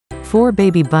Four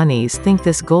baby bunnies think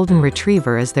this golden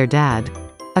retriever is their dad.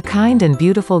 A kind and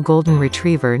beautiful golden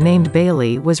retriever named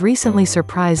Bailey was recently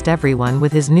surprised everyone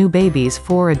with his new babies,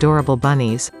 four adorable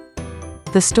bunnies.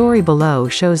 The story below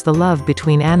shows the love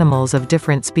between animals of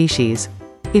different species.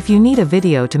 If you need a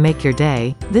video to make your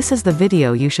day, this is the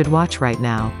video you should watch right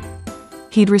now.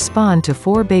 He'd respond to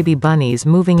four baby bunnies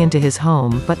moving into his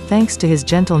home, but thanks to his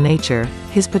gentle nature,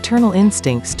 his paternal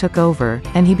instincts took over,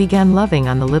 and he began loving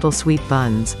on the little sweet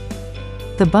buns.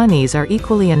 The bunnies are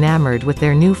equally enamored with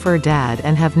their new fur dad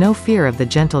and have no fear of the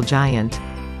gentle giant.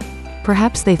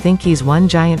 Perhaps they think he's one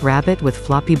giant rabbit with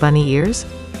floppy bunny ears?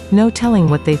 No telling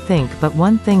what they think, but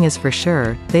one thing is for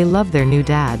sure, they love their new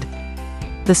dad.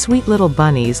 The sweet little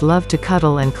bunnies love to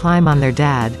cuddle and climb on their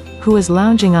dad, who is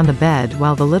lounging on the bed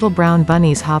while the little brown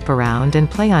bunnies hop around and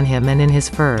play on him and in his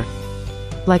fur.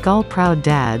 Like all proud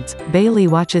dads, Bailey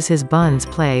watches his buns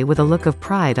play with a look of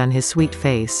pride on his sweet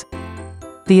face.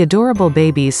 The adorable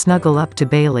babies snuggle up to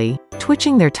Bailey,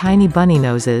 twitching their tiny bunny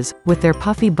noses, with their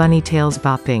puffy bunny tails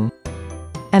bopping.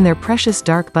 And their precious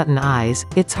dark button eyes,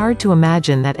 it's hard to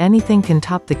imagine that anything can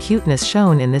top the cuteness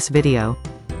shown in this video.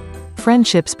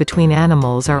 Friendships between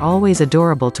animals are always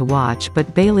adorable to watch,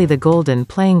 but Bailey the Golden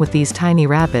playing with these tiny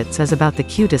rabbits is about the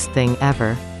cutest thing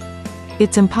ever.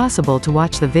 It's impossible to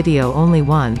watch the video only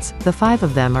once, the five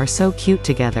of them are so cute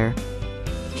together.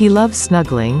 He loves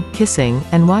snuggling, kissing,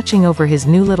 and watching over his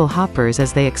new little hoppers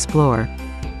as they explore.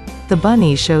 The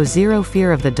bunnies show zero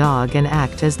fear of the dog and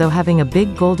act as though having a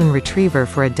big golden retriever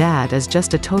for a dad is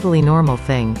just a totally normal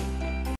thing.